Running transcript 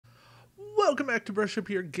Welcome back to Brush Up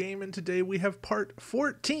Your Game, and today we have part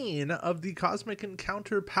 14 of the Cosmic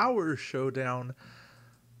Encounter Power Showdown.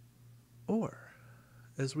 Or,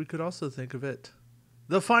 as we could also think of it,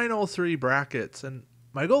 the final three brackets, and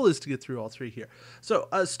my goal is to get through all three here. So,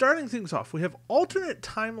 starting things off, we have Alternate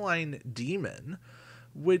Timeline Demon,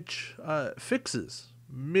 which fixes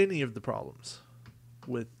many of the problems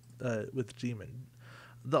with Demon.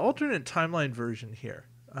 The Alternate Timeline version here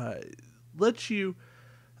lets you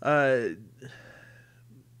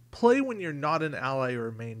play when you're not an ally or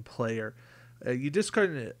a main player. You discard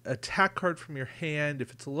an attack card from your hand.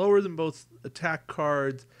 If it's lower than both attack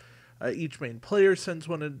cards, each main player sends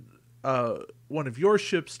one of your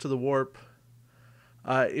ships to the warp.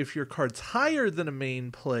 If your card's higher than a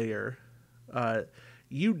main player,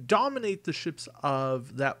 you dominate the ships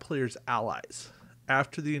of that player's allies.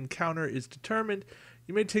 After the encounter is determined,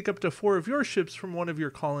 you may take up to 4 of your ships from one of your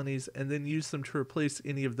colonies and then use them to replace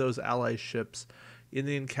any of those ally ships in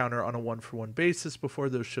the encounter on a 1-for-1 basis before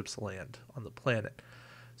those ships land on the planet.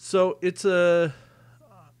 So it's a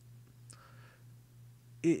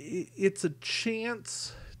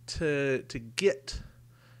chance to get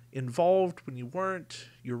involved when you weren't.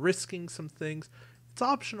 You're risking some things. It's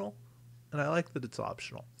optional, and I like that it's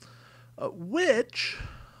optional. Which,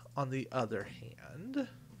 on the other hand,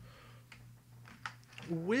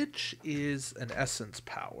 which is an essence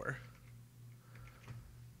power.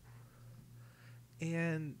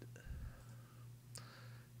 And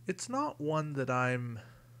it's not one that I'm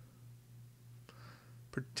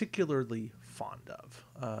particularly fond of.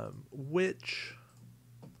 Which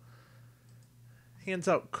hands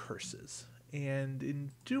out curses. And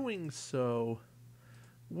in doing so,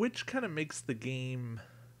 which kind of makes the game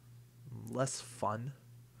less fun.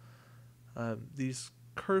 These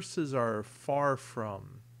curses are far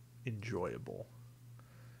from enjoyable,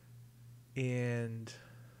 and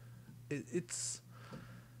it's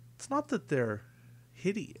not that they're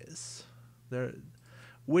hideous.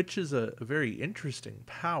 Which is a very interesting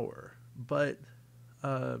power, but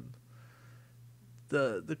the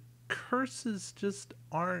curses just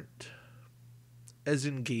aren't as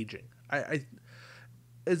engaging. I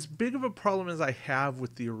as big of a problem as I have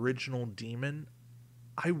with the original Demon,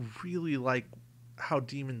 I really like how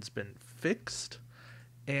Demon's been fixed,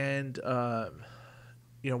 and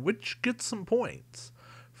which gets some points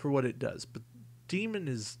for what it does, but Demon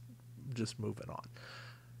is just moving on.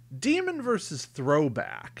 Demon versus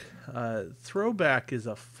Throwback. Throwback is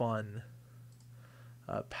a fun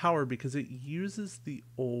power because it uses the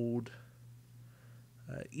old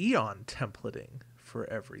Eon templating for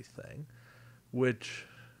everything, which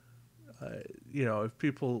if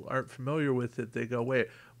people aren't familiar with it, they go, wait,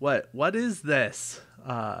 what is this?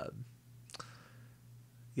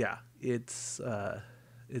 Yeah, it's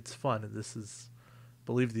fun. And this is, I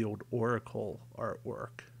believe, the old Oracle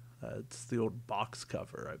artwork. It's the old box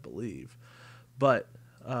cover, I believe. But,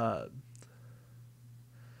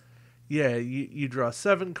 you draw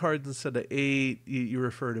 7 cards instead of 8. You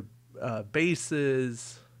refer to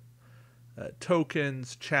bases,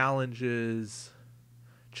 tokens, challenges,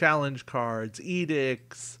 challenge cards,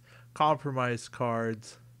 edicts, compromise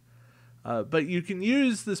cards. But you can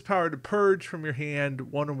use this power to purge from your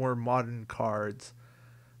hand one or more modern cards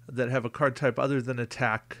that have a card type other than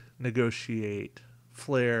attack, negotiate,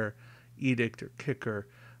 flare, edict, or kicker.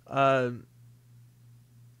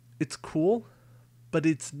 It's cool, but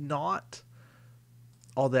it's not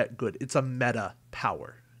all that good. It's a meta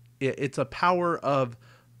power. It's a power of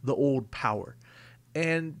the old power.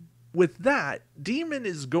 And with that, Demon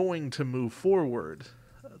is going to move forward.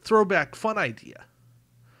 Throwback, fun idea.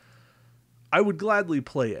 I would gladly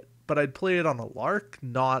play it, but I'd play it on a lark,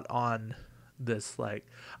 not on this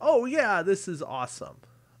oh yeah, this is awesome.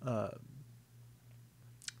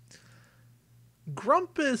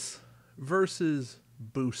 Grumpus versus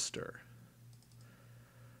Booster.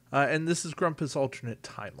 And this is Grumpus Alternate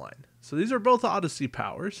Timeline. So these are both Odyssey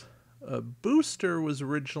powers. Booster was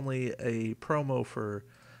originally a promo for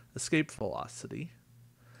Escape Velocity.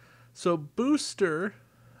 So Booster,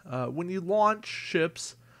 when you launch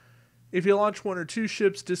ships, if you launch 1 or 2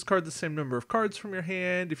 ships, discard the same number of cards from your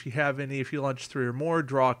hand. If you have any, if you launch 3 or more,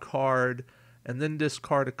 draw a card, and then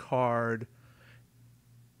discard a card.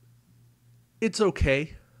 It's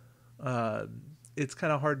okay. It's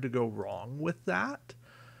kind of hard to go wrong with that,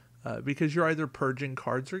 because you're either purging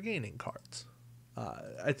cards or gaining cards.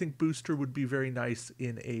 I think Booster would be very nice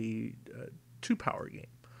in a 2-power game,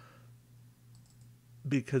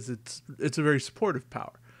 because it's a very supportive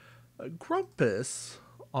power. Grumpus,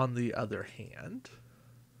 on the other hand,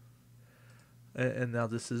 and now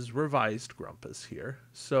this is revised Grumpus here.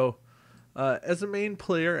 So As a main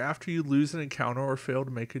player, after you lose an encounter or fail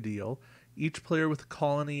to make a deal, each player with a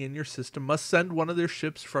colony in your system must send one of their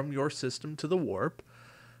ships from your system to the warp.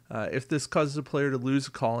 If this causes a player to lose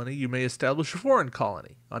a colony, you may establish a foreign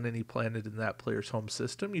colony on any planet in that player's home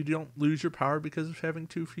system. You don't lose your power because of having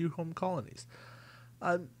too few home colonies.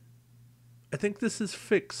 I think this has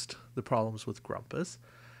fixed the problems with Grumpus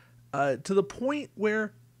to the point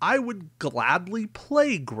where I would gladly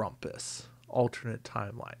play Grumpus alternate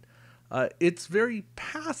timeline. It's very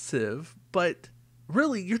passive, but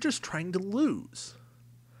really you're just trying to lose.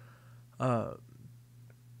 And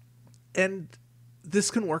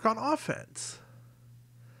this can work on offense.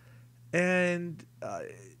 And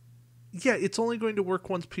yeah, it's only going to work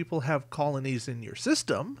once people have colonies in your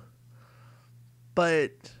system,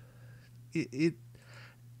 but it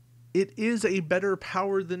is a better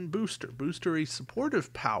power than Booster. Booster a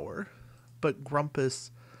supportive power, but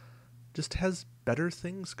Grumpus just has better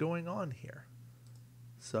things going on here.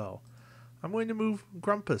 So I'm going to move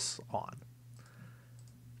Grumpus on.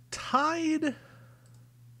 Tide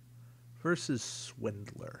versus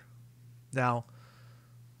Swindler. Now,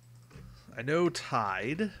 I know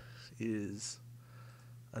Tide is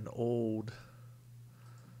an old,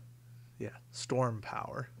 storm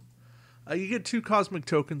power. You get 2 cosmic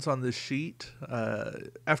tokens on this sheet.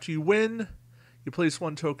 After you win, you place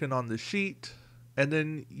 1 token on the sheet, and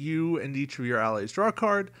then you and each of your allies draw a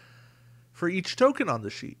card for each token on the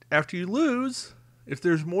sheet. After you lose, if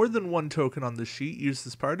there's more than 1 token on the sheet, use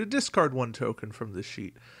this power to discard 1 token from the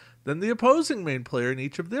sheet. Then the opposing main player and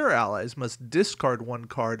each of their allies must discard 1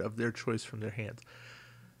 card of their choice from their hands.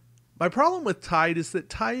 My problem with Tide is that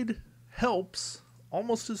Tide helps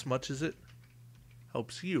almost as much as it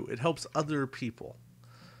helps you. It helps other people.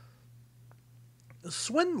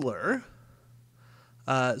 Swindler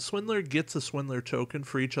gets a Swindler token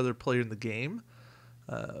for each other player in the game,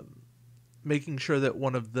 making sure that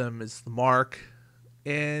one of them is the mark,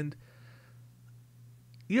 and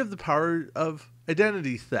you have the power of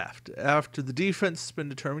identity theft. After the defense has been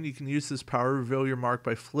determined, you can use this power to reveal your mark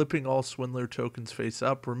by flipping all Swindler tokens face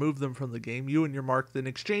up, remove them from the game. You and your mark then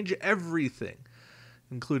exchange everything,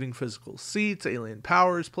 including physical seats, alien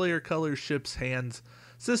powers, player colors, ships, hands,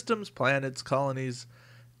 systems, planets, colonies.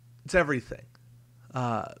 It's everything.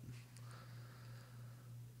 And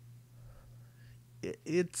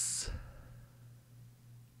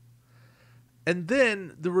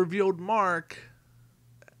then the revealed mark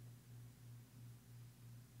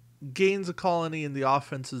gains a colony in the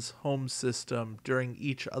offense's home system during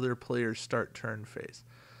each other player's start turn phase.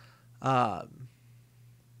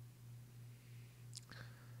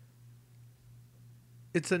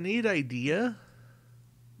 It's a neat idea,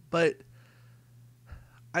 but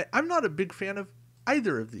I'm not a big fan of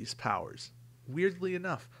either of these powers, weirdly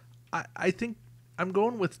enough. I think I'm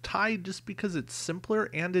going with Tide just because it's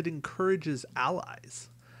simpler and it encourages allies.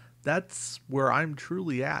 That's where I'm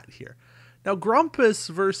truly at here. Now, Grumpus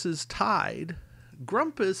versus Tide.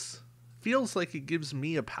 Grumpus feels like it gives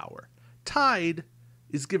me a power. Tide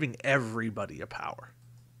is giving everybody a power.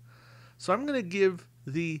 So I'm going to give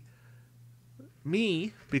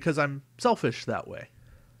me, because I'm selfish that way.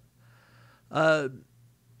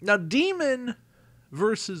 Now, Demon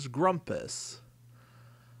versus Grumpus.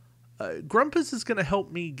 Grumpus is going to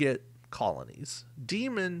help me get colonies.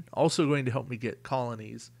 Demon also going to help me get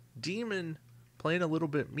colonies. Demon playing a little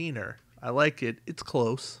bit meaner. I like it. It's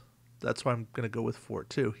close. That's why I'm going to go with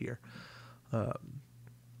 4-2 here.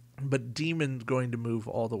 But Demon's going to move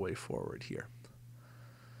all the way forward here.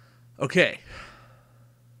 Okay.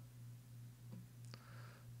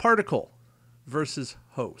 Particle versus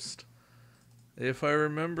Host. If I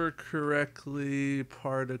remember correctly,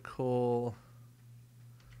 Particle...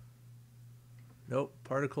 Nope,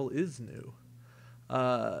 Particle is new.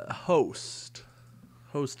 Host.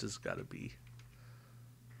 Host has got to be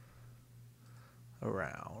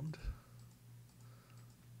around.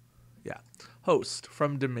 Yeah. Host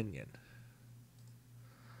from Dominion.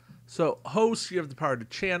 So, Host, you have the power to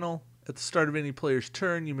channel. At the start of any player's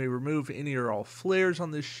turn, you may remove any or all flares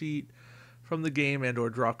on this sheet from the game and or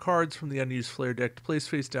draw cards from the unused flare deck to place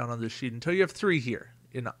face down on this sheet until you have 3 here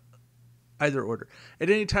in either order. At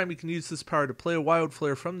any time, you can use this power to play a wild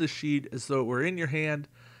flare from the sheet as though it were in your hand.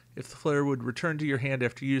 If the flare would return to your hand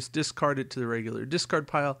after use, discard it to the regular discard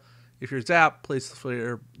pile. If you're zapped, place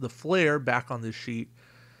the flare back on this sheet.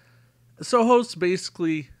 So Host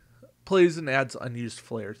basically plays and adds unused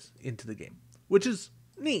flares into the game, which is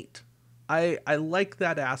neat. I like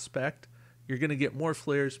that aspect. You're going to get more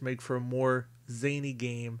flares, make for a more zany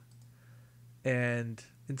game. And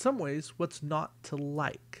in some ways, what's not to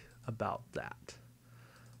like about that?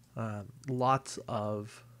 Lots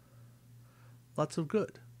of lots of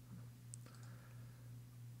good.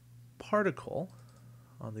 Particle,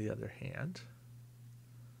 on the other hand,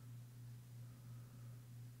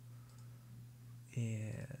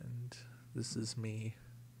 and this is me.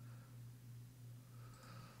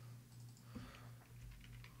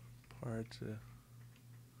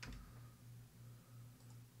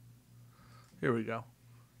 Here we go.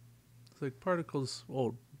 It's like particles.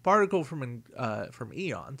 Well, particle from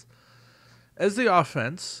eons. As the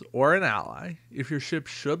offense or an ally, if your ship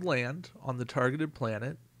should land on the targeted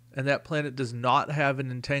planet, and that planet does not have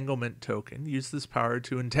an entanglement token, use this power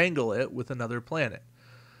to entangle it with another planet.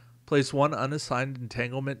 Place one unassigned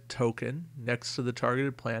entanglement token next to the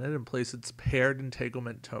targeted planet and place its paired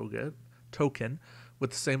entanglement token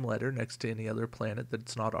with the same letter next to any other planet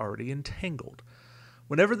that's not already entangled.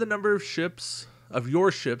 Whenever the number of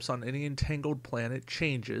your ships on any entangled planet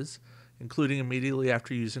changes, including immediately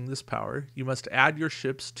after using this power, you must add your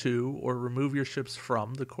ships to or remove your ships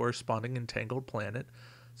from the corresponding entangled planet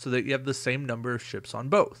so that you have the same number of ships on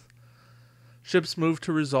both. Ships moved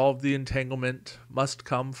to resolve the entanglement must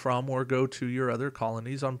come from or go to your other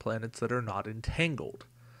colonies on planets that are not entangled.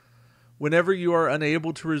 Whenever you are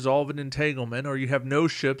unable to resolve an entanglement or you have no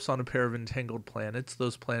ships on a pair of entangled planets,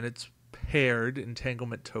 those planets' paired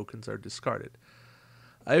entanglement tokens are discarded.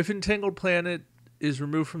 If entangled planet is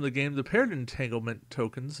removed from the game, the paired entanglement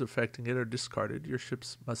tokens affecting it are discarded. Your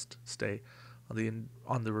ships must stay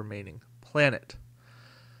on the remaining planet.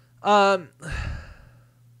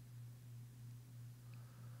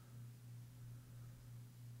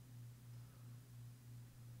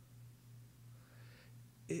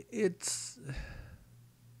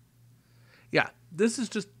 This is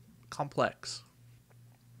just complex.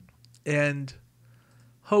 And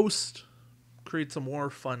host creates a more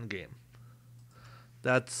fun game.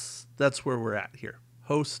 That's where we're at here.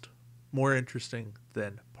 Host, more interesting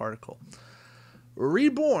than particle.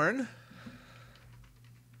 Reborn,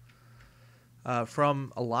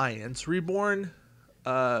 from Alliance. Reborn,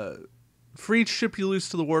 for each ship you lose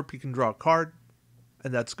to the warp, you can draw a card,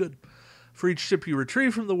 and that's good. For each ship you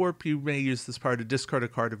retrieve from the warp, you may use this power to discard a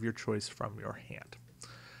card of your choice from your hand.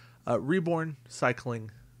 Reborn, cycling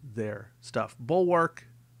their stuff. Bulwark,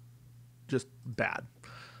 just bad.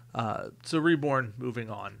 So Reborn, moving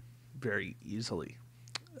on very easily.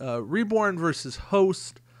 Reborn versus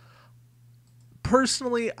Host.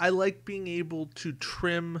 Personally, I like being able to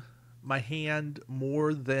trim my hand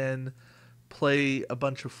more than play a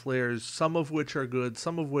bunch of flares, some of which are good,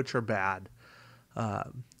 some of which are bad,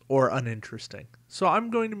 or uninteresting. So I'm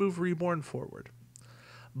going to move Reborn forward.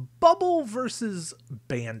 Bubble versus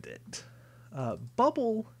Bandit.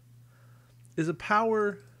 Bubble is a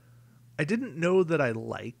power I didn't know that I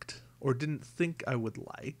liked or didn't think I would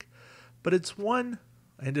like, but it's one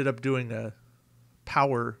I ended up doing a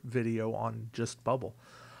power video on just Bubble.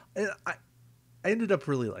 And I ended up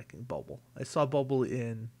really liking Bubble. I saw Bubble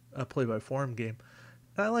in a play-by-forum game,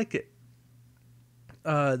 and I like it.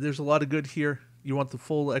 There's a lot of good here. You want the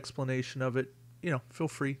full explanation of it, feel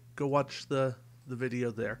free. Go watch the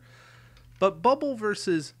video there. But Bubble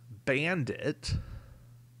versus Bandit.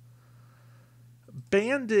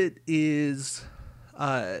 Bandit is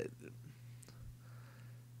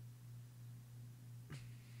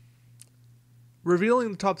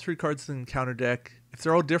revealing the top 3 cards in the encounter deck. If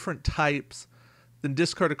they're all different types, then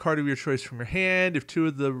discard a card of your choice from your hand. If 2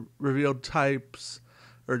 of the revealed types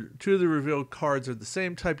or 2 of the revealed cards are the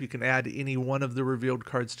same type, you can add any one of the revealed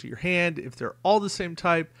cards to your hand. If they're all the same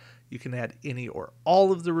type, you can add any or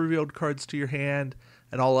all of the revealed cards to your hand,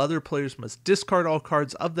 and all other players must discard all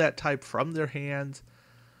cards of that type from their hands,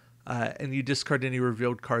 and you discard any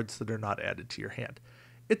revealed cards that are not added to your hand.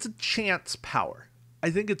 It's a chance power.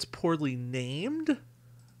 I think it's poorly named,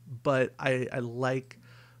 but I like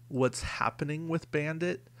what's happening with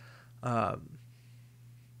Bandit. I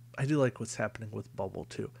do like what's happening with Bubble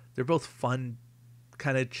too. They're both fun,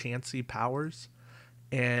 kind of chancy powers,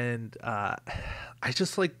 and I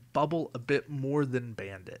just like Bubble a bit more than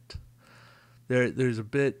Bandit. There's a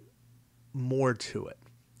bit more to it.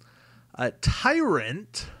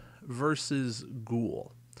 Tyrant versus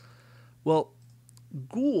Ghoul. Well,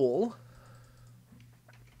 Ghoul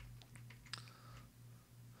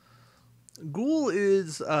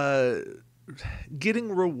is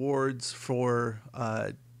getting rewards for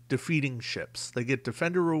defeating ships. They get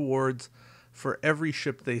defender rewards for every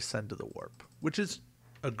ship they send to the warp, which is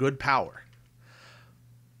a good power.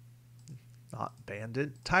 Not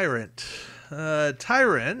Bandit. Tyrant.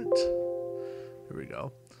 Tyrant. Here we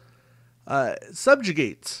go.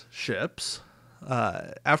 Subjugates ships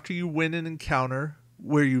after you win an encounter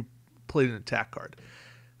where you played an attack card.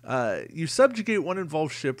 You subjugate one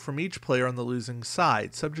involved ship from each player on the losing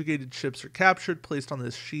side. Subjugated ships are captured, placed on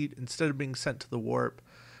this sheet, instead of being sent to the warp.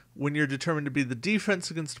 When you're determined to be the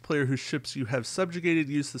defense against a player whose ships you have subjugated,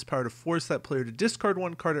 use this power to force that player to discard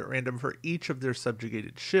one card at random for each of their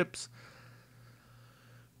subjugated ships.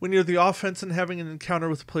 When you're the offense and having an encounter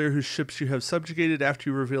with a player whose ships you have subjugated, after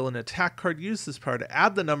you reveal an attack card, use this power to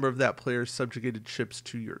add the number of that player's subjugated ships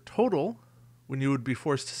to your total. When you would be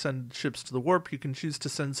forced to send ships to the warp, you can choose to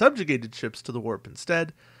send subjugated ships to the warp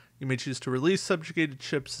instead. You may choose to release subjugated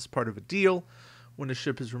ships as part of a deal. When a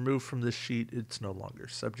ship is removed from this sheet, it's no longer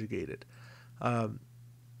subjugated. I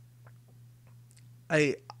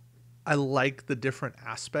like the different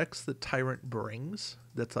aspects that Tyrant brings.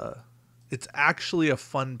 It's actually a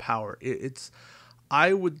fun power.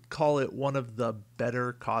 I would call it one of the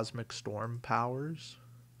better Cosmic Storm powers.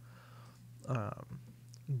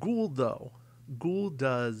 Ghoul, though. Ghoul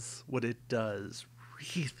does what it does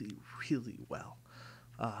really, really well.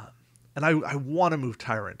 And I want to move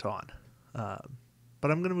Tyrant on. But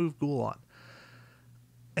I'm going to move Ghoul on.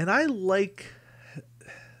 And I like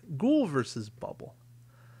Ghoul versus Bubble.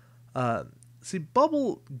 See,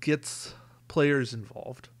 Bubble gets players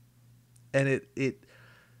involved. And it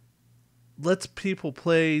lets people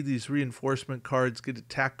play these reinforcement cards, get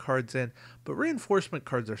attack cards in. But reinforcement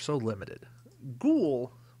cards are so limited.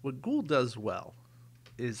 What Ghoul does well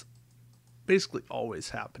is basically always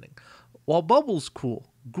happening. While Bubble's cool,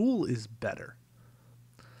 Ghoul is better.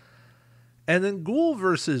 And then Ghoul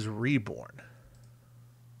versus Reborn.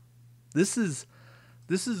 This is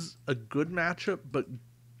a good matchup, but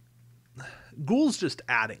Ghoul's just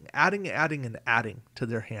adding to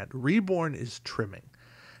their hand. Reborn is trimming.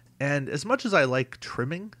 And as much as I like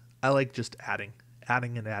trimming, I like just adding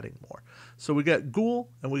more. So we got Ghoul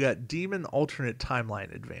and we got Demon alternate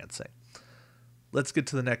timeline advancing. Let's get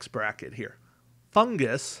to the next bracket here.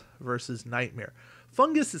 Fungus versus Nightmare.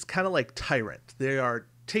 Fungus is kind of like Tyrant. They are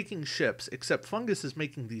taking ships, except Fungus is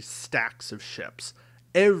making these stacks of ships.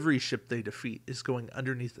 Every ship they defeat is going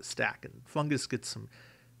underneath a stack, and Fungus gets some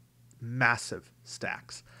massive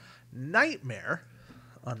stacks. Nightmare,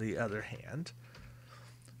 on the other hand,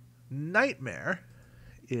 Nightmare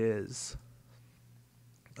is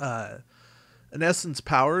an essence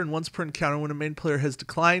power, and once per encounter, when a main player has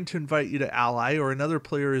declined to invite you to ally, or another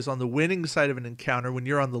player is on the winning side of an encounter when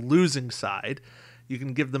you're on the losing side, you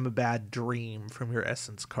can give them a bad dream from your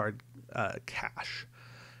essence card cache.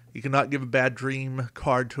 You cannot give a bad dream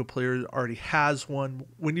card to a player that already has one.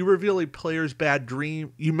 When you reveal a player's bad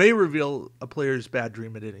dream, you may reveal a player's bad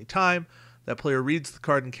dream at any time. That player reads the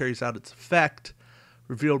card and carries out its effect.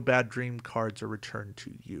 Revealed bad dream cards are returned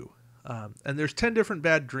to you. And there's 10 different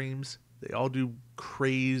bad dreams. They all do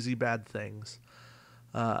crazy bad things.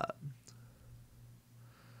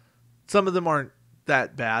 Some of them aren't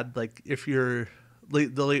that bad. Like if you're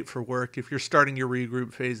late for work, if you're starting your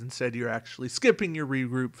regroup phase, instead you're actually skipping your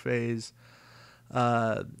regroup phase.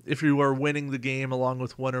 If you are winning the game along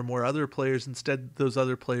with one or more other players, instead those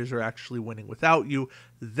other players are actually winning without you.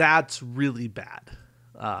 That's really bad.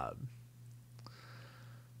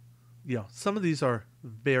 Some of these are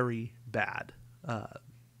very bad.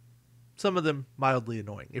 Some of them mildly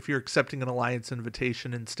annoying. If you're accepting an alliance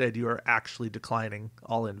invitation, instead you are actually declining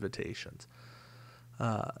all invitations.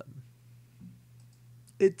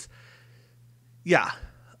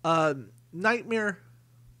 Nightmare,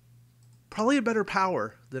 probably a better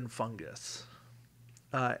power than Fungus.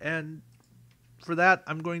 And for that,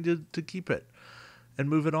 I'm going to keep it and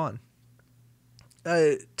move it on.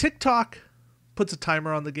 TikTok puts a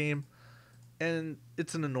timer on the game, and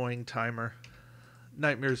it's an annoying timer.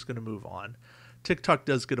 Nightmare's going to move on. TikTok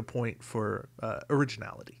does get a point for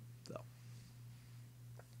originality,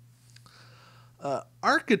 though.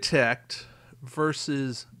 Architect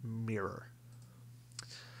versus Mirror.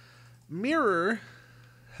 Mirror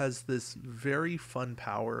has this very fun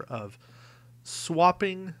power of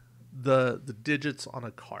swapping the digits on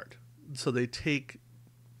a card. So they take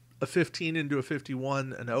a 15 into a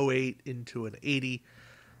 51, an 08 into an 80.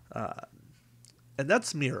 And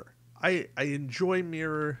that's Mirror. I enjoy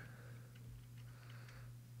Mirror.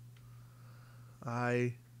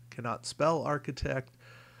 I cannot spell Architect.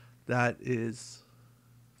 That is,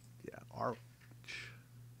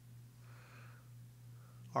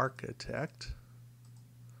 Architect.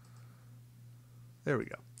 There we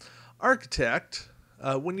go. Architect.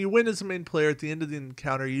 When you win as a main player at the end of the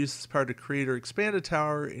encounter, use this power to create or expand a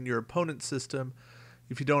tower in your opponent's system.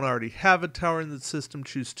 If you don't already have a tower in the system,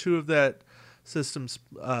 choose two of that system's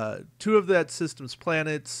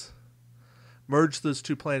planets. Merge those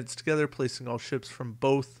two planets together, placing all ships from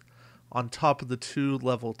both on top of the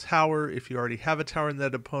 2-level tower. If you already have a tower in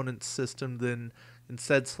that opponent's system, then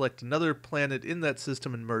instead select another planet in that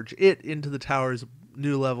system and merge it into the tower's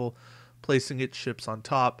new level, placing its ships on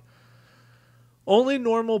top. Only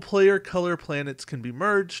normal player color planets can be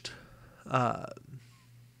merged. As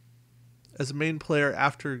a main player,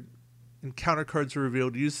 after encounter cards are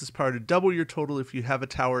revealed, use this power to double your total if you have a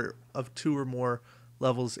tower of 2 or more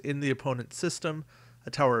levels in the opponent's system, a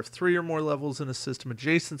tower of 3 or more levels in a system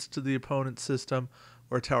adjacent to the opponent's system,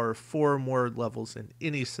 or a tower of 4 or more levels in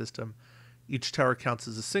any system. Each tower counts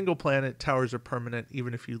as a single planet. Towers are permanent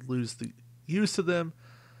even if you lose the use of them.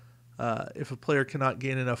 If a player cannot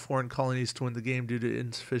gain enough foreign colonies to win the game due to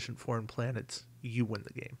insufficient foreign planets, you win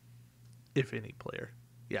the game. If any player.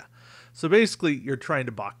 Yeah. So basically, you're trying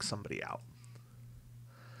to box somebody out.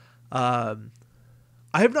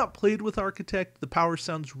 I have not played with Architect. The power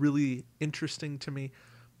sounds really interesting to me,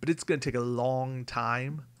 but it's going to take a long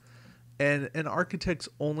time. And Architect's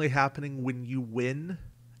only happening when you win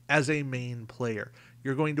as a main player.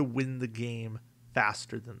 You're going to win the game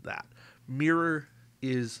faster than that. Mirror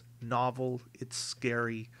is novel. It's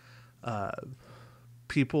scary.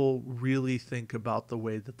 People really think about the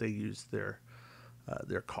way that they use their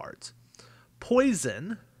cards.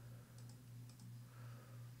 Poison.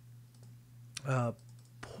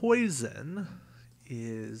 Poison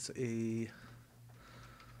is a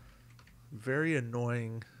very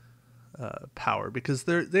annoying power because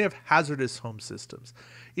they have hazardous home systems.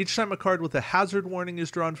 Each time a card with a hazard warning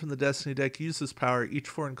is drawn from the Destiny deck, use this power. Each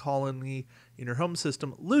foreign colony in your home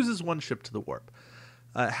system loses 1 ship to the warp.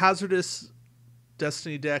 Hazardous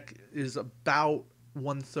Destiny deck is about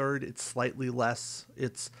 1/3. It's slightly less.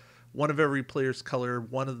 It's one of every player's color,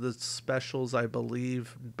 one of the specials, I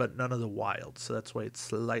believe, but none of the wilds. So that's why it's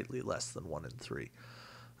slightly less than 1 in 3.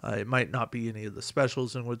 It might not be any of the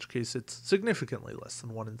specials, in which case it's significantly less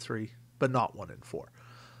than 1 in 3, but not 1 in 4.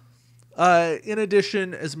 In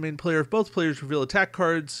addition, as a main player, if both players reveal attack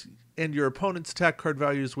cards and your opponent's attack card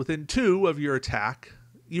value is within 2 of your attack,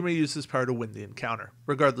 you may use this power to win the encounter,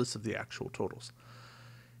 regardless of the actual totals.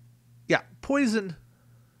 Yeah, Poison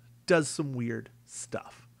does some weird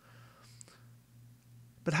stuff.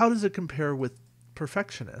 But how does it compare with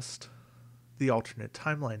Perfectionist, the alternate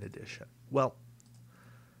timeline edition? Well,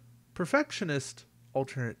 Perfectionist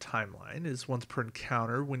alternate timeline is once per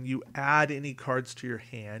encounter. When you add any cards to your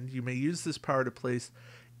hand, you may use this power to place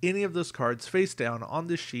any of those cards face down on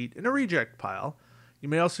the sheet in a reject pile. You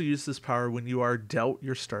may also use this power when you are dealt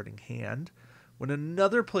your starting hand. When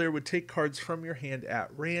another player would take cards from your hand at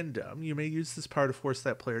random, you may use this power to force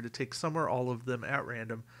that player to take some or all of them at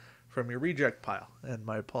random from your reject pile. And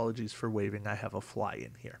my apologies for waving. I have a fly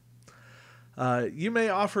in here. You may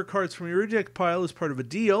offer cards from your reject pile as part of a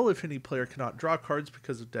deal. If any player cannot draw cards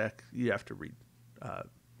because of deck, you have to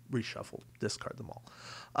reshuffle, discard them all.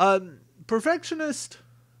 Perfectionist,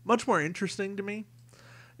 much more interesting to me.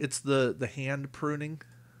 It's the hand pruning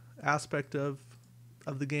aspect of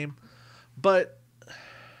the game. But,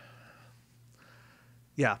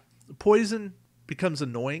 yeah, Poison becomes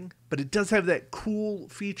annoying, but it does have that cool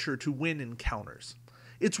feature to win encounters.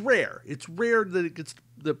 It's rare. It's rare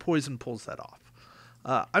that Poison pulls that off.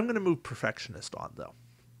 I'm going to move Perfectionist on, though.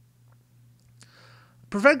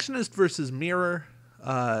 Perfectionist versus Mirror.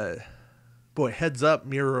 Boy, heads up,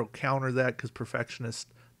 Mirror will counter that because Perfectionist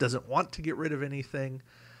doesn't want to get rid of anything.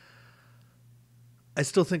 I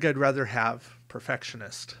still think I'd rather have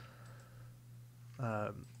Perfectionist.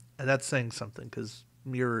 And that's saying something because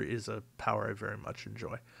Mirror is a power I very much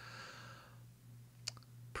enjoy.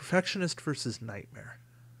 Perfectionist versus Nightmare.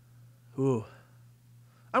 Ooh.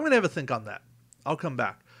 I'm going to have a think on that. I'll come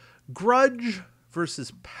back. Grudge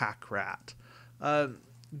versus Pack Rat.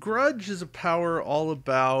 Grudge is a power all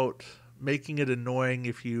about making it annoying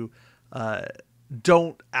if you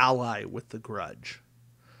don't ally with the grudge.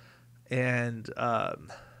 And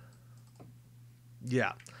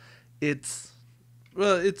yeah, it's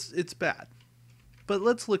bad. But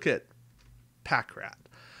let's look at Pack Rat.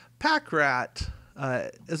 Pack Rat,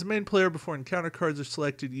 as a main player, before encounter cards are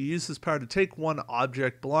selected, you use this power to take one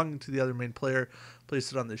object belonging to the other main player,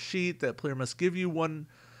 place it on the sheet. That player must give you one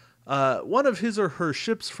of his or her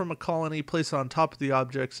ships from a colony, place it on top of the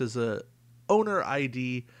objects as a owner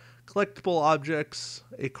ID, collectible objects,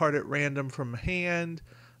 a card at random from hand,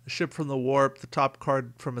 a ship from the warp, the top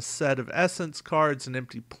card from a set of essence cards, an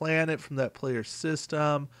empty planet from that player's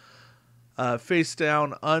system, face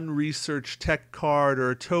down unresearched tech card or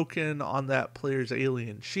a token on that player's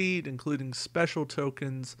alien sheet, including special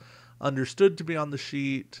tokens understood to be on the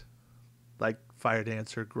sheet, like Fire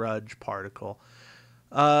Dancer, Grudge, Particle.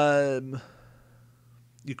 You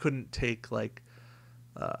couldn't take like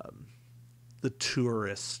the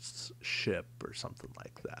tourist's ship or something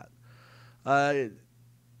like that.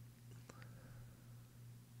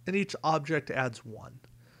 And each object adds 1.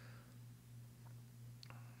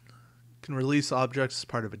 Can release objects as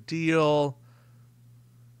part of a deal.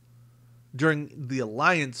 During the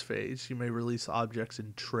alliance phase, you may release objects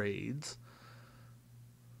in trades.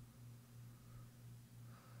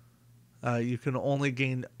 You can only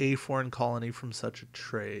gain a foreign colony from such a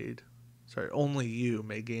trade. Sorry, only you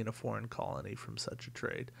may gain a foreign colony from such a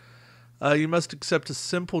trade. You must accept a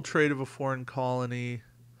simple trade of a foreign colony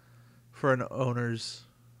for an owner's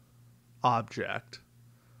object.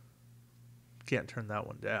 Can't turn that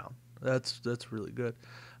one down. That's really good.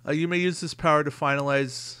 You may use this power to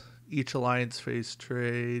finalize each alliance phase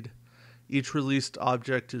trade. Each released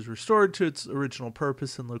object is restored to its original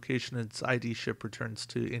purpose and location, and its ID ship returns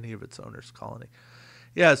to any of its owner's colony.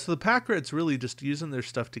 Yeah, so the pack rat's really just using their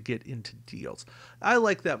stuff to get into deals. I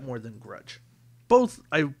like that more than Grudge. Both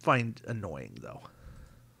I find annoying, though.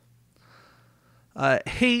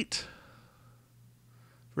 Hate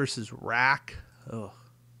versus Rack. Oh,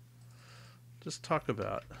 just talk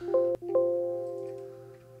about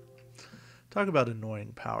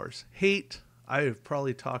annoying powers. Hate, I have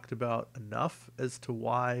probably talked about enough as to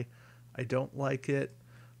why I don't like it.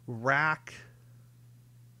 Rack,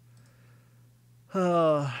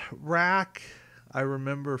 Rack, I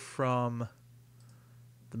remember from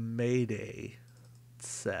the Mayday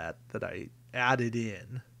set that I added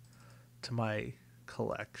in to my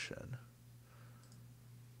collection.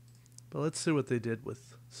 But let's see what they did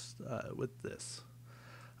with this.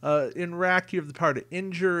 In Rack, you have the power to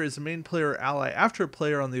injure as a main player or ally. After a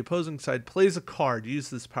player on the opposing side plays a card, use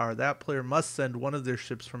this power. That player must send one of their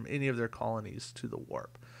ships from any of their colonies to the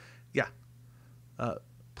warp. Yeah.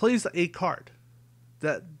 Plays a card.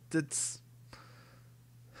 That's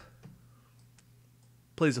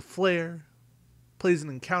plays a flare. Plays an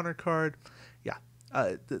encounter card. Yeah.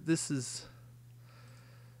 This is...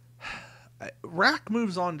 Rack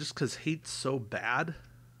moves on just because hate's so bad.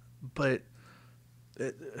 But...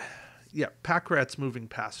 yeah, Pack Rat's moving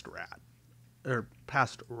past Rack,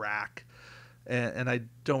 and I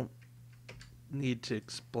don't need to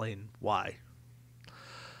explain why.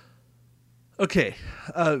 Okay,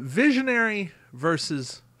 Visionary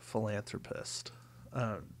versus Philanthropist.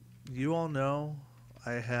 You all know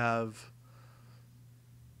I have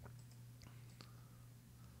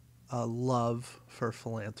a love for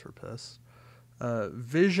Philanthropist.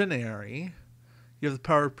 Visionary... You have the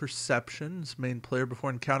power of perception as main player.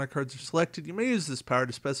 Before encounter cards are selected, you may use this power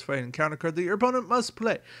to specify an encounter card that your opponent must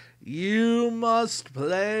play. You must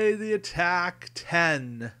play the attack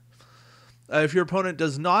 10. If your opponent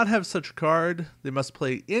does not have such a card, they must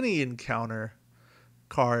play any encounter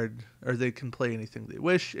card, or they can play anything they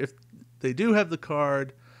wish. If they do have the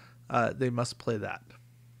card, they must play that.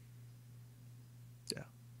 Yeah.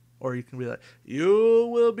 Or you can be like, you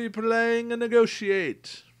will be playing a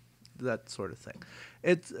negotiate. That sort of thing.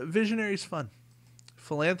 Visionary's fun.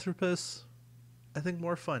 Philanthropist, I think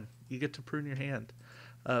more fun. You get to prune your hand.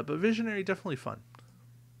 But Visionary, definitely fun.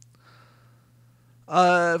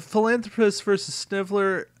 Philanthropist versus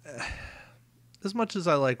Sniveler. As much as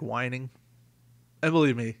I like whining, and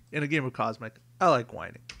believe me, in a game of Cosmic, I like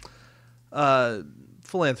whining.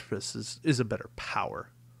 Philanthropist is a better power.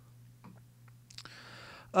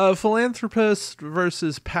 Philanthropist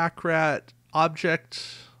versus Pack Rat. Object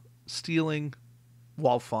stealing,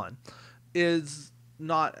 while fun, is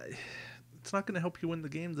not... It's not going to help you win the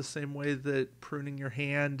game the same way that pruning your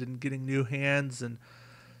hand and getting new hands and...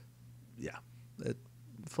 Yeah,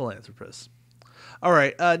 Philanthropist. All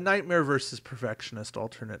right, Nightmare versus Perfectionist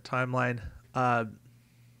alternate timeline. I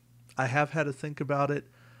have had to think about it.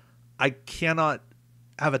 I cannot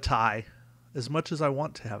have a tie as much as I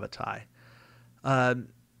want to have a tie.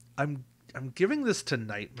 I'm giving this to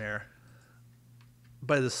Nightmare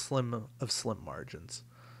by the slim margins.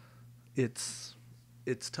 It's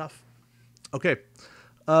tough. Okay.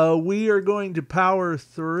 We are going to power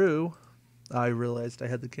through. I realized I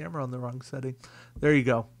had the camera on the wrong setting. There you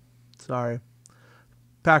go. Sorry.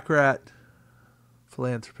 Pack Rat,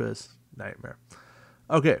 Philanthropist, Nightmare.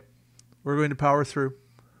 Okay. We're going to power through.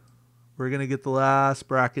 We're going to get the last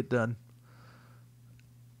bracket done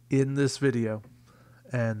in this video,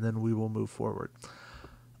 and then we will move forward.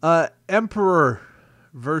 Emperor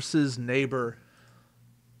versus Neighbor.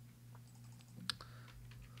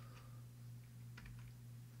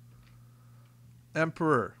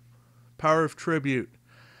 Emperor, power of tribute.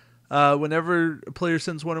 Whenever a player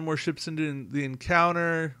sends one or more ships into the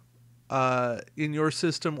encounter in your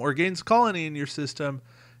system or gains a colony in your system,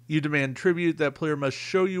 you demand tribute. That player must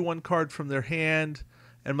show you one card from their hand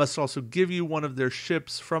and must also give you one of their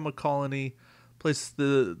ships from a colony. Place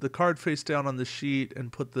the card face down on the sheet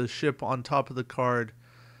and put the ship on top of the card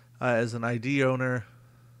as an ID owner.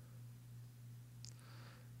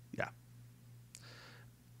 Yeah.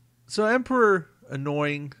 So Emperor,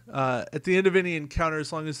 annoying. At the end of any encounter,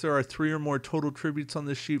 as long as there are 3 or more total tributes on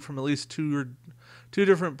the sheet from at least two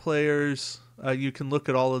different players, you can look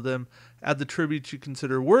at all of them. Add the tributes you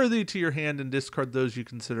consider worthy to your hand and discard those you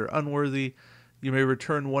consider unworthy. You may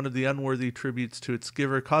return one of the unworthy tributes to its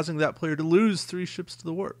giver, causing that player to lose 3 ships to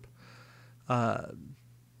the warp.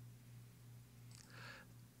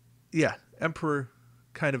 Yeah, Emperor,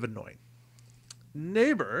 kind of annoying.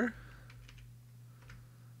 Neighbor,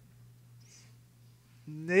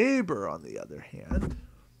 on the other hand,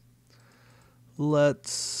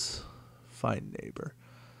 let's find Neighbor.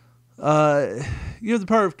 You have the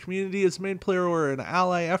power of community as main player or an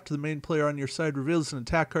ally. After the main player on your side reveals an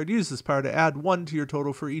attack card, use this power to add 1 to your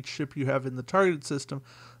total for each ship you have in the targeted system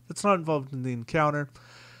that's not involved in the encounter.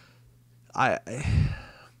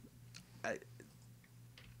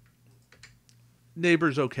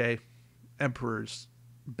 Neighbor's okay. Emperor's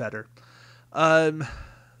better. Original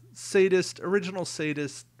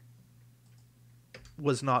Sadist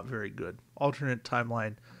was not very good. Alternate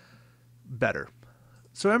timeline, better.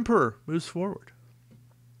 So Emperor moves forward.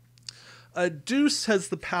 Deuce has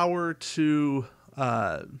the power to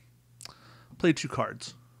play 2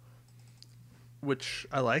 cards, which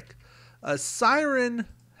I like. Siren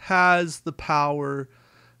has the power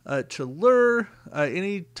to lure.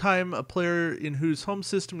 Anytime a player in whose home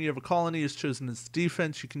system you have a colony is chosen as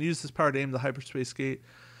defense, you can use this power to aim the hyperspace gate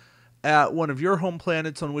at one of your home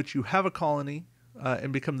planets on which you have a colony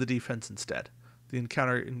and become the defense instead. The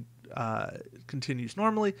encounter continues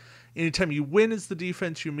normally. Anytime you win as the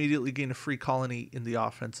defense, you immediately gain a free colony in the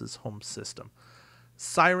offense's home system.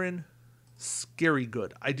 Siren, scary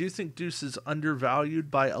good. I do think Deuce is undervalued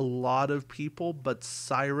by a lot of people, but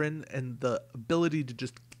Siren and the ability to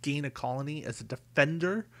just gain a colony as a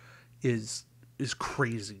defender is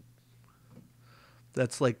crazy.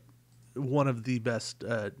 That's like one of the best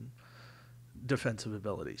defensive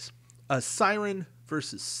abilities. Siren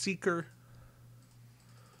versus Seeker.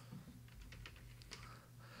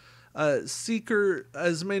 Seeker,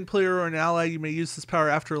 as a main player or an ally, you may use this power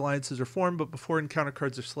after alliances are formed, but before encounter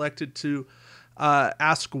cards are selected to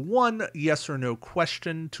ask 1 yes or no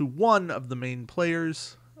question to one of the main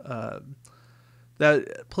players.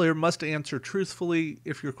 That player must answer truthfully.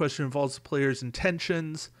 If your question involves the player's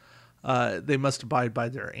intentions, they must abide by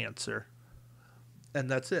their answer. And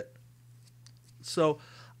that's it. So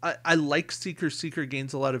I like Seeker. Seeker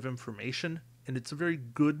gains a lot of information, and it's a very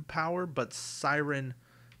good power, but Siren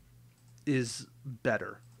is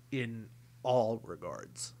better in all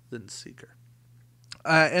regards than Seeker.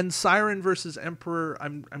 And Siren versus Emperor,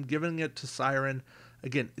 I'm giving it to Siren.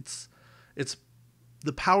 Again, it's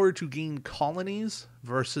the power to gain colonies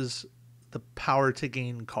versus the power to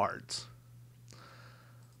gain cards.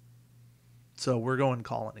 So we're going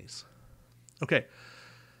colonies. Okay.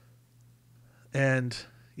 And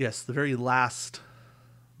yes, the very last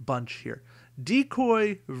bunch here.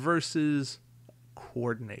 Decoy versus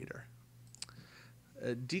Coordinator.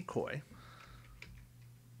 Decoy.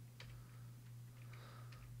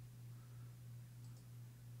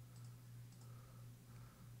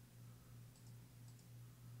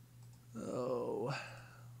 Oh.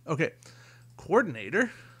 Okay. Coordinator.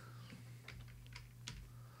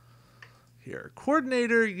 Here.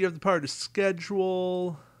 Coordinator, you have the power to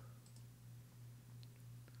schedule.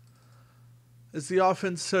 As the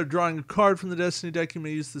offense, instead of drawing a card from the Destiny deck, you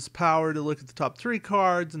may use this power to look at the top 3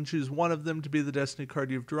 cards and choose one of them to be the Destiny card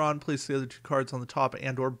you've drawn. Place the other 2 cards on the top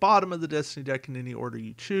and or bottom of the Destiny deck in any order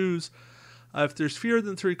you choose. If there's fewer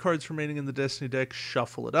than 3 cards remaining in the Destiny deck,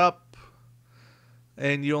 shuffle it up.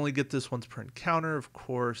 And you only get this once per encounter, of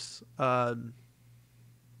course.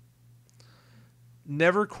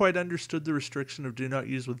 Never quite understood the restriction of do not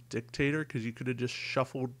use with Dictator, because you could have just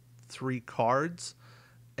shuffled 3 cards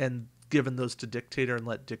and given those to Dictator and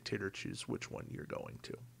let Dictator choose which one you're going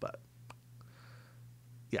to. But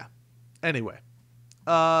yeah. Anyway.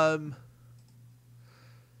 Yeah.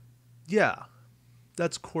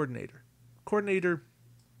 That's Coordinator. Coordinator,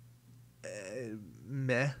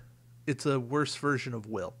 meh. It's a worse version of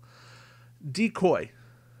Will. Decoy.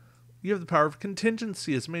 You have the power of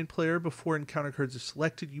contingency. As main player, before encounter cards are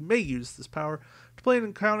selected, you may use this power to play an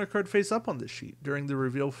encounter card face up on the sheet. During the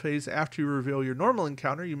reveal phase, after you reveal your normal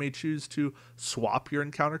encounter, you may choose to swap your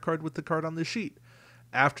encounter card with the card on the sheet.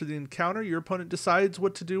 After the encounter, your opponent decides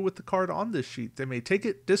what to do with the card on this sheet. They may take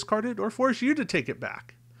it, discard it, or force you to take it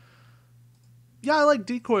back. Yeah, I like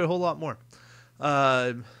Decoy a whole lot more.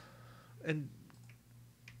 And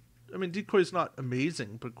I mean, decoy's not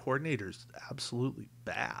amazing, but coordinator's absolutely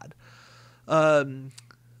bad.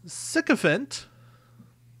 Sycophant,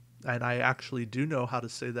 and I actually do know how to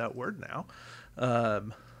say that word now.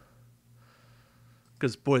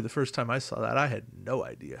 Because, boy, the first time I saw that, I had no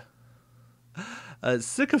idea.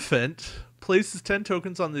 Sycophant places 10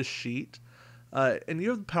 tokens on this sheet, and you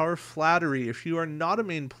have the power of flattery. If you are not a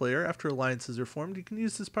main player after alliances are formed, you can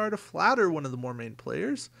use this power to flatter one of the more main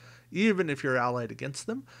players, even if you're allied against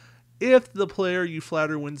them. If the player you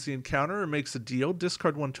flatter wins the encounter or makes a deal,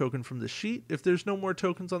 discard 1 token from the sheet. If there's no more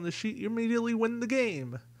tokens on the sheet, you immediately win the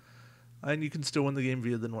game. And you can still win the game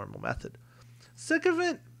via the normal method.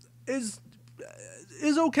 Sycophant is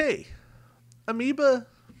okay. Amoeba,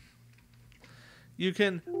 you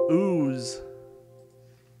can ooze.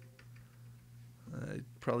 I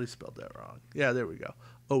probably spelled that wrong. Yeah, there we go.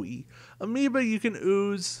 O-E. Amoeba, you can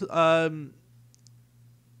ooze.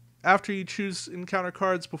 After you choose encounter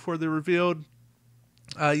cards before they're revealed,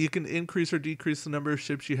 you can increase or decrease the number of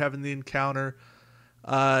ships you have in the encounter.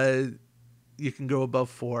 You can go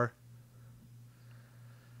above 4.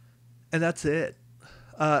 And that's it.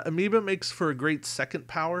 Amoeba makes for a great second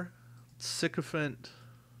power. Sycophant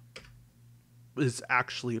is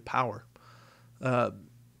actually a power. And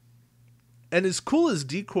as cool as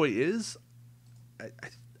Decoy is, I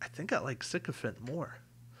think I like Sycophant more.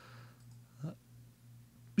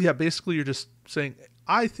 Yeah, basically you're just saying,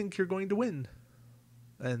 I think you're going to win.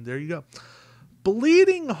 And there you go.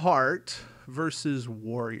 Bleeding Heart versus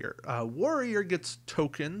Warrior. Warrior gets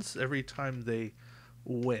tokens every time they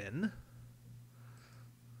win.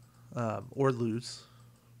 Or lose.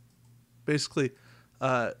 Basically,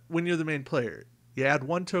 when you're the main player, you add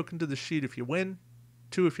 1 token to the sheet if you win,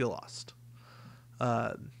 2 if you lost.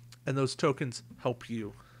 And those tokens help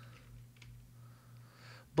you.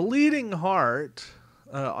 Bleeding Heart,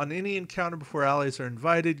 on any encounter before allies are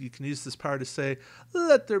invited, you can use this power to say,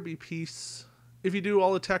 let there be peace. If you do,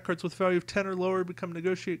 all attack cards with value of 10 or lower become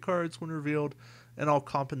negotiate cards when revealed, and all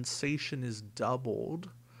compensation is doubled.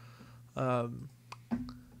 I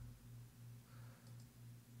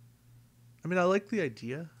mean, I like the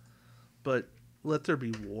idea, but let there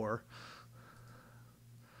be war.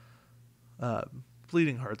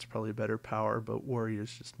 Bleeding Heart's probably a better power, but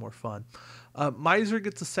Warrior's just more fun. Miser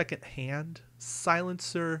gets a second hand.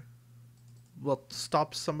 Silencer, well,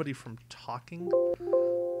 stops somebody from talking.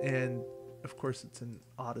 And, of course, it's in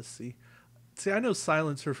Odyssey. See, I know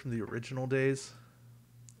Silencer from the original days.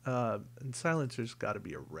 And Silencer's got to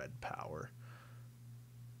be a red power.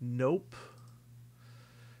 Nope.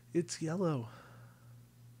 It's yellow.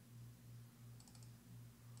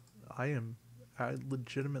 I'm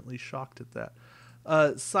legitimately shocked at that.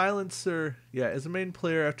 Silencer, yeah, as a main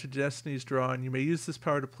player after Destiny is drawn, you may use this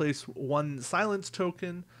power to place 1 silence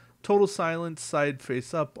token, total silence, side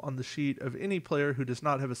face up, on the sheet of any player who does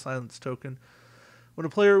not have a silence token. When a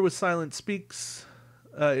player with silence speaks,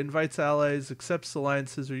 invites allies, accepts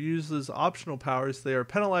alliances, or uses optional powers, they are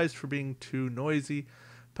penalized for being too noisy.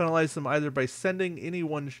 Penalize them either by sending any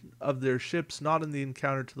one of their ships not in the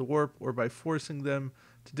encounter to the warp, or by forcing them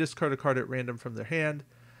to discard a card at random from their hand.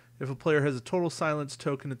 If a player has a total silence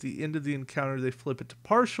token at the end of the encounter, they flip it to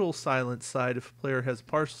partial silence side. If a player has a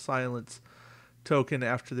partial silence token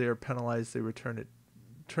after they are penalized, they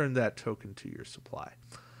turn that token to your supply.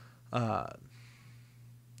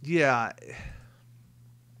 Yeah.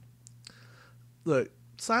 Look,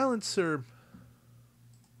 Silencer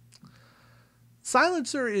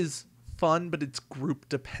is fun, but it's group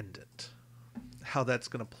dependent. How that's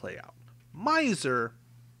going to play out. Miser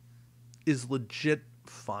is legit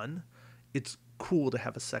fun. It's cool to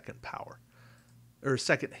have a second power or a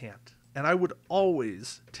second hand, and I would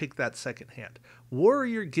always take that second hand.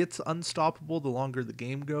 Warrior gets unstoppable the longer the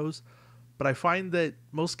game goes, but I find that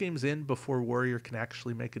most games end before Warrior can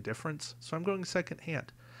actually make a difference, so I'm going second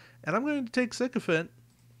hand. And I'm going to take Sycophant,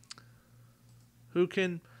 who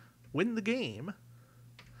can win the game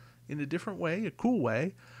in a different way, a cool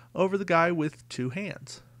way, over the guy with 2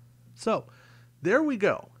 hands. So there we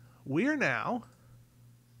go. We are now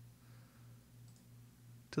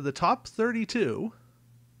to the top 32,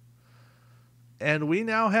 and we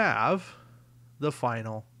now have the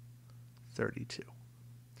final 32.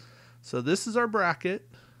 So this is our bracket.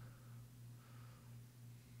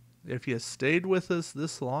 If you stayed with us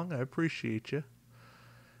this long, I appreciate you.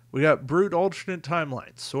 We got Brute, Alternate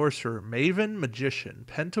Timeline, Sorcerer, Maven, Magician,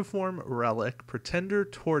 Pentaform, Relic, Pretender,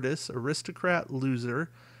 Tortoise, Aristocrat,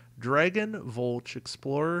 Loser, Dragon, Volch,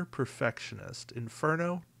 Explorer, Perfectionist,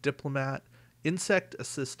 Inferno, Diplomat, Insect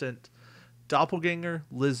Assistant, Doppelganger,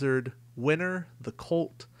 Lizard, Winner, The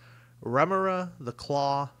Cult, Remora, the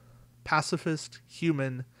Claw, Pacifist,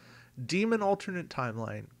 Human, Demon Alternate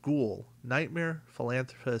Timeline, Ghoul, Nightmare,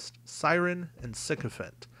 Philanthropist, Siren, and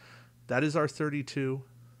Sycophant. That is our 32.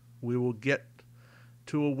 We will get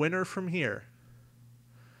to a winner from here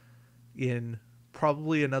in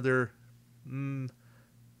probably another 3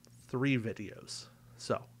 videos.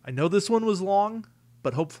 So, I know this one was long,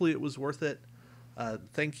 but hopefully it was worth it.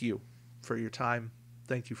 Thank you for your time.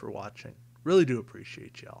 Thank you for watching. Really do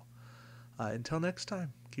appreciate y'all. Until next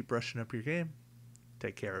time, keep brushing up your game.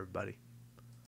 Take care, everybody.